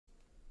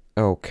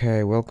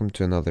Okay, welcome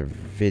to another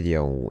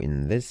video.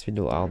 In this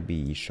video I'll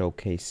be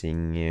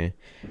showcasing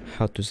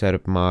how to set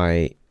up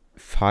my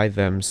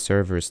FiveM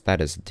server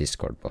status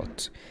Discord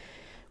bot,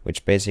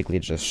 which basically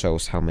just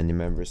shows how many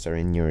members are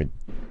in your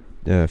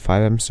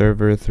FiveM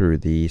server through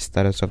the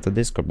status of the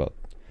Discord bot.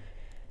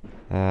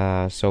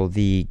 So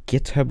the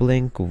GitHub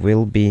link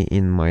will be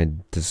in my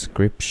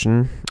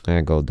description.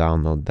 Go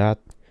download that.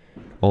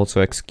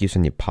 Also, excuse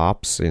any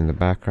pops in the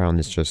background,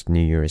 it's just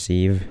New Year's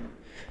Eve.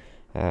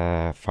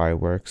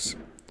 Fireworks.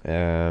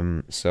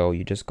 So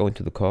you just go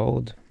into the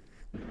code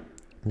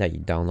that you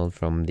download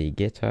from the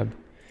GitHub.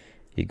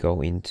 You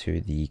go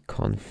into the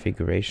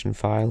configuration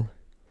file.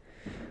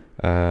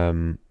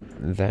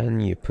 Then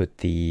you put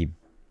the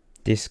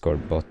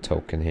Discord bot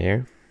token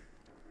here.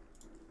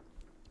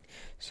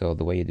 So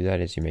the way you do that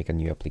is you make a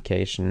new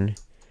application.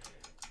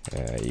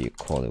 You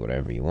call it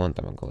whatever you want.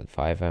 I'm gonna call it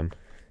FiveM.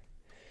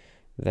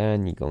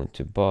 Then you go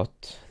into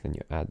bot. Then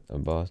you add a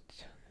bot.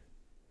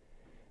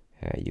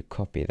 You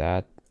copy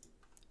that,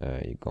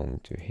 you go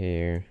into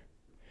here,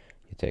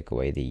 you take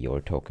away the your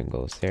token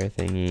goes there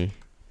thingy,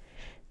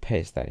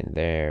 paste that in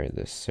there,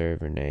 the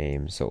server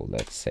name, so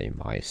let's say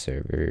my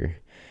server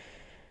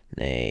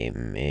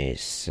name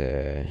is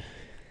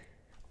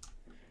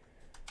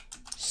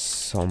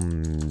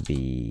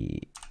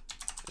zombie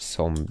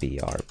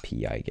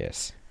RP, I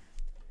guess,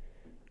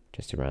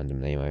 just a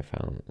random name I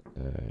found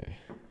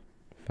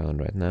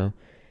right now.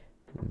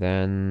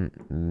 Then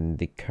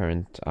the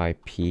current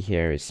IP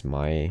here is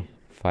my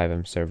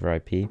FiveM server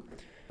IP.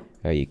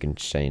 You can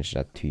change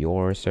that to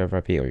your server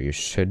IP, or you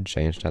should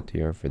change that to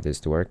your for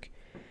this to work.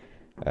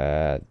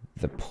 The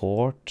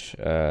port,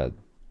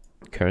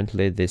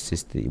 currently this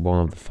is the one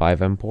of the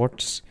FiveM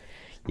ports.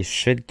 You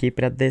should keep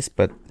it at this,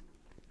 but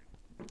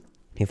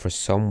if for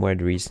some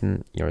weird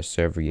reason your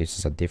server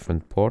uses a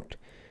different port,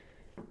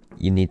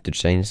 you need to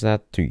change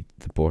that to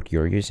the port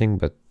you're using.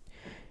 But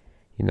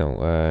you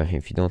know,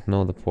 if you don't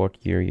know the port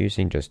you're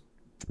using, just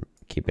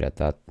keep it at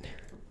that.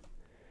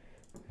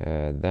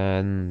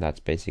 Then that's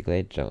basically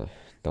it.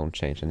 Don't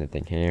change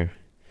anything here.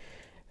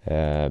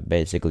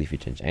 Basically, if you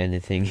change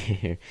anything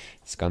here,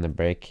 it's gonna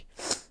break,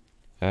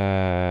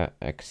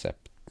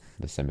 except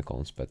the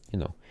semicolons. But you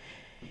know,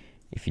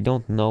 if you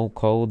don't know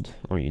code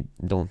or you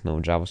don't know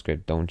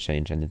JavaScript, don't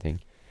change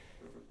anything.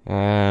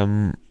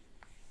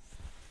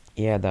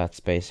 Yeah, that's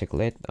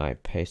basically it. I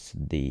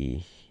pasted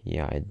the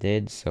I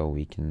did. So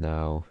we can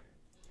now,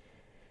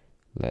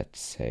 let's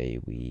say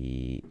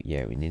we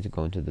need to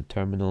go into the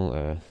terminal.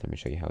 Let me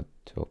show you how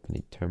to open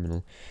the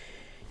terminal.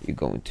 You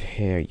go into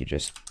here, you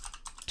just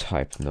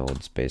type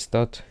node space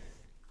dot,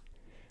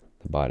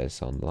 the bot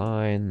is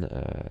online.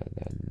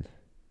 Then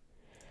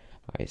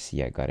I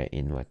see I gotta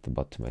invite the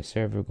bot to my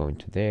server. Go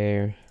into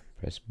there,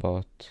 press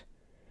bot.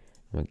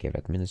 I'm gonna give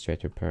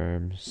administrator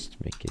perms to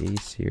make it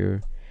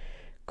easier.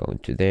 Go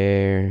into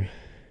there,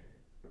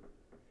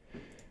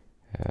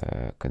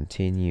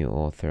 continue,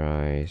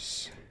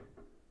 authorize.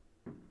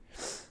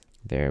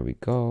 There we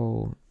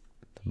go.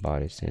 The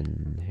bot is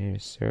in here,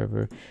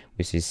 server.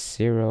 We see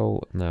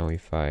 0. Now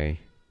if I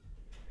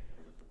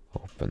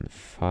open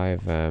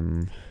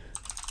FiveM,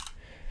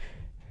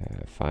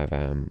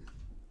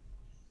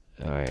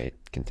 I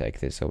can take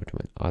this over to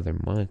my other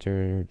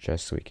monitor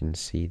just so we can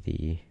see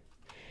the,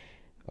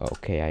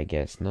 okay, I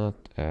guess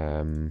not.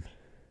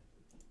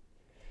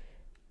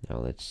 Now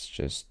let's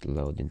just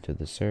load into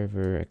the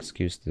server.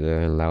 Excuse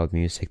the loud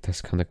music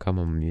that's gonna come.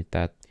 I'm gonna mute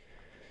that.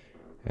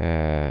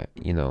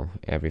 You know,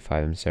 every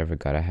FiveM server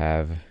gotta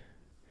have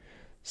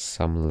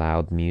some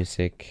loud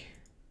music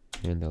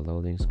in the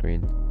loading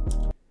screen.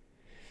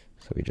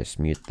 So we just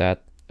mute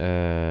that.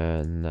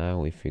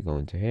 Now if we go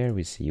into here,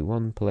 we see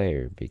one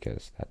player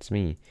because that's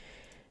me.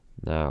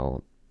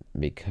 Now,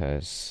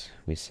 because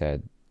we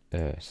said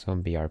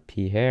zombie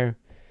RP here,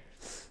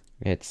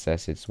 it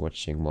says it's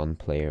watching one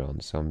player on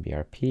zombie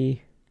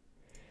RP.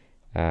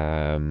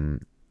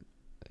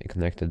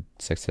 Connected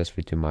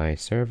successfully to my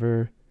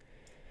server.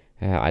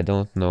 I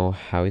don't know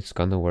how it's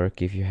gonna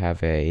work if you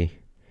have a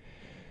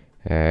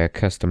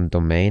custom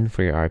domain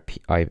for your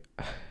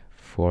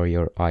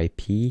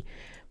IP,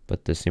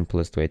 but the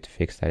simplest way to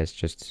fix that is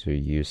just to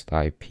use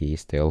the IP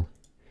still.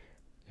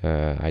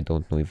 I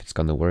don't know if it's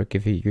gonna work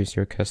if you use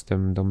your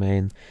custom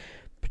domain,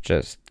 but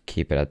just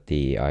keep it at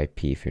the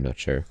IP if you're not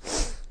sure.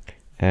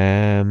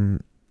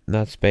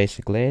 That's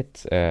basically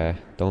it.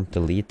 Don't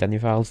delete any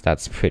files,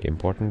 that's pretty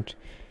important.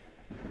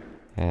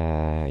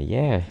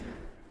 Yeah.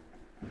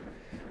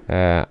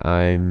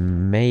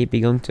 I'm maybe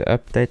going to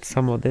update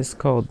some of this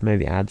code,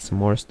 maybe add some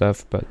more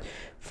stuff, but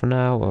for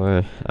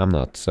now, I'm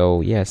not.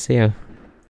 So yeah, see ya.